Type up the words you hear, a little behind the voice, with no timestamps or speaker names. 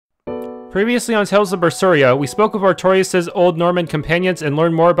Previously on Tales of Berseria, we spoke of Artorius' old Norman companions and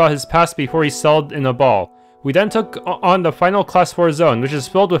learned more about his past before he settled in Aball. We then took on the final Class 4 zone, which is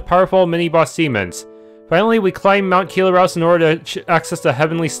filled with powerful mini-boss demons. Finally, we climbed Mount Kilarus in order to access the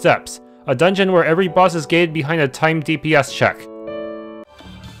Heavenly Steps, a dungeon where every boss is gated behind a timed DPS check.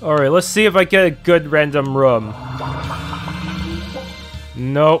 Alright, let's see if I get a good random room.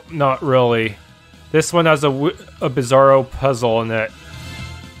 Nope, not really. This one has a bizarro puzzle in it.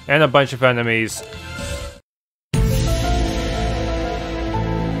 And a bunch of enemies.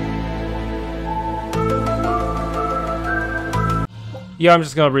 Yeah, I'm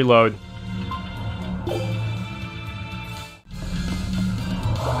just gonna reload.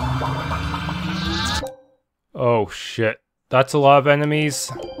 Oh shit. That's a lot of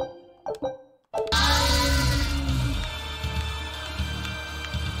enemies.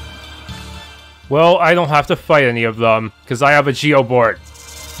 Well, I don't have to fight any of them, because I have a geoboard.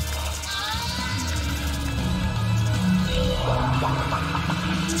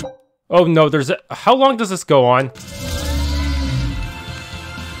 Oh no, there's a— how long does this go on?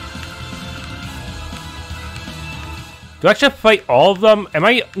 Do I actually have to fight all of them? Am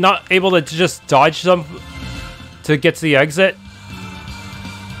I not able to just dodge them to get to the exit?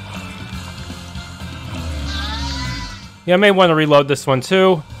 Yeah, I may want to reload this one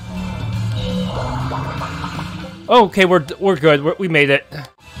too. Oh, okay, we're good. We made it. I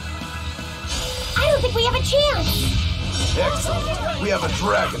don't think we have a chance. Excellent. We have a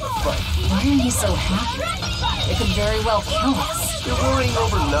dragon to fight. Why are you so happy? It could very well kill us. You're worrying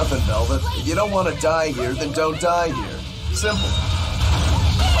over nothing, Velvet. If you don't want to die here, then don't die here. Simple.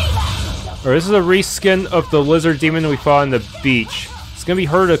 Alright, this is a reskin of the lizard demon we fought on the beach. It's gonna be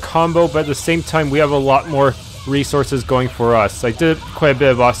harder to combo, but at the same time we have a lot more resources going for us. I did quite a bit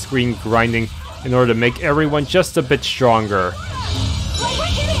of off-screen grinding in order to make everyone just a bit stronger.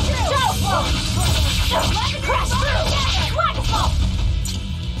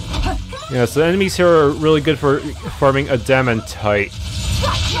 Yeah, so the enemies here are really good for farming a Daemonblight.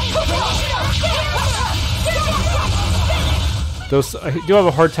 Those— I do have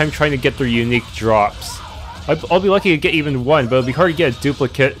a hard time trying to get their unique drops. I'll be lucky to get even one, but it'll be hard to get a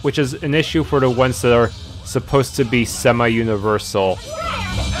duplicate, which is an issue for the ones that are supposed to be semi-universal.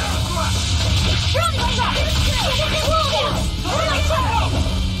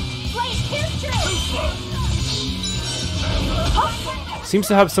 Seems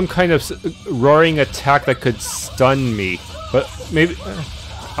to have some kind of roaring attack that could stun me, but maybe—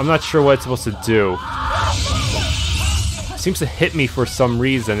 I'm not sure what it's supposed to do. It seems to hit me for some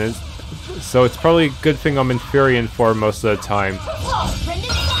reason, so it's probably a good thing I'm in Furion form most of the time.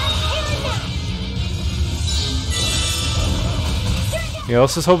 Yeah,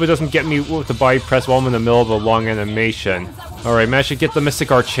 let's just hope it doesn't get me with the body press while I'm in the middle of a long animation. Alright, managed to get the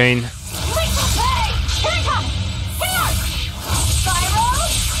Mystic Arcane.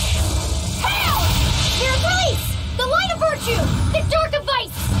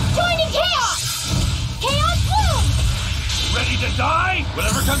 Die?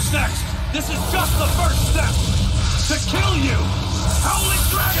 Whatever comes next. This is just the first step. To kill you. Howling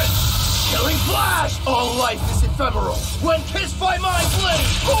Dragon. Killing Flash! All life is ephemeral. When kissed by my blade,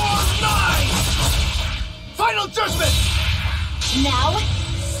 or mine! Final judgment! Now,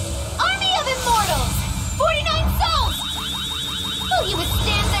 Army of Immortals! 49 souls! Will you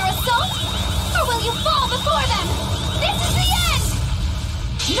withstand their assault? Or will you fall before them? This is the end!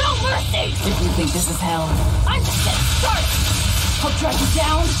 No mercy! If you think this is hell, I'm just getting started! I'll drag you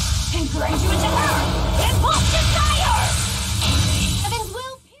down and grind you into earth! Impulse desire! Heavens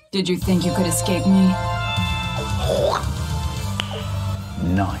will— Did you think you could escape me?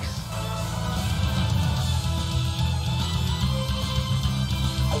 Nice.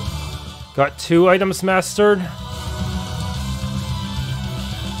 Got 2 items mastered.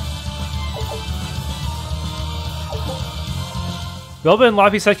 Velvet and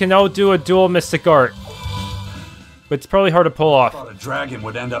Laphicet can now do a dual Mystic Art. But it's probably hard to pull off. I thought a dragon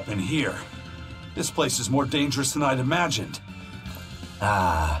would end up in here. This place is more dangerous than I'd imagined.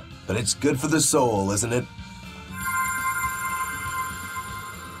 Ah, but it's good for the soul, isn't it?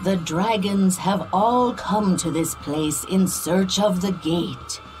 The dragons have all come to this place in search of the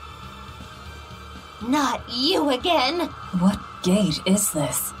gate. Not you again! What gate is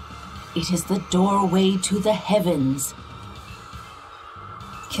this? It is the doorway to the heavens.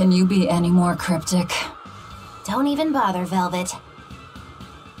 Can you be any more cryptic? Don't even bother, Velvet.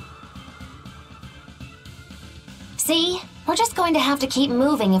 See? We're just going to have to keep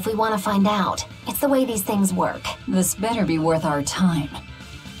moving if we want to find out. It's the way these things work. This better be worth our time.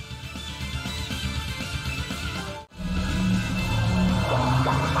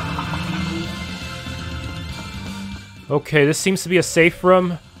 Okay, this seems to be a safe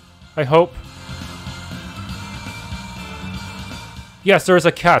room. I hope. Yes, there is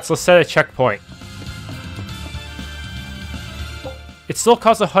a cat, so let's set a checkpoint. It still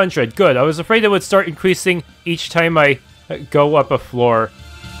costs 100. Good. I was afraid it would start increasing each time I go up a floor.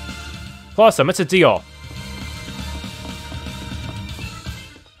 Awesome, it's a deal.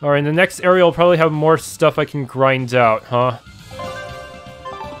 Alright, the next area will probably have more stuff I can grind out, huh?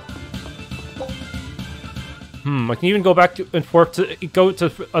 I can even go back and forth to go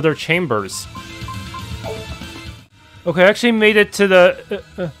to other chambers. Okay, I actually made it to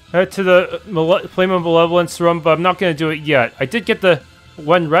the Flame of Malevolence room, but I'm not gonna do it yet. I did get the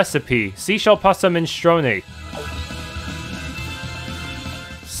one recipe, seashell pasta minestrone.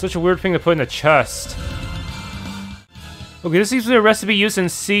 Such a weird thing to put in a chest. Okay, this seems to be a recipe used in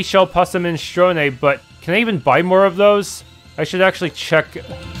seashell pasta minestrone, but can I even buy more of those? I should actually check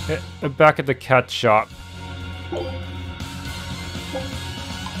back at the cat shop.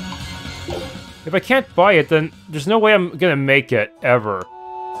 If I can't buy it, then there's no way I'm gonna make it, ever.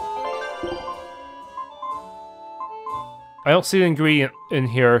 I don't see the ingredient in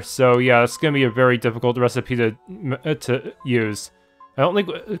here, so yeah, it's gonna be a very difficult recipe to use. I don't think...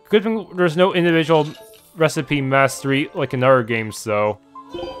 Good thing there's no individual recipe mastery like in other games, though.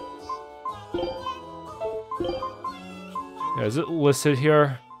 Yeah, is it listed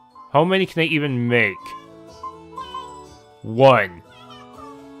here? How many can I even make? 1.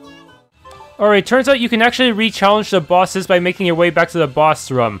 Alright, turns out you can actually re-challenge the bosses by making your way back to the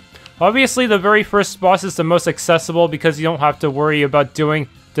boss room. Obviously, the very first boss is the most accessible because you don't have to worry about doing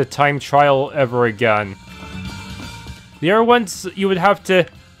the time trial ever again. The other ones, you would have to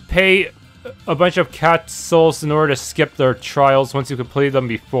pay a bunch of cat souls in order to skip their trials once you completed them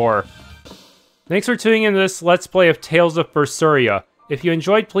before. Thanks for tuning in to this Let's Play of Tales of Berseria. If you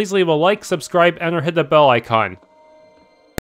enjoyed, please leave a like, subscribe, and or hit the bell icon.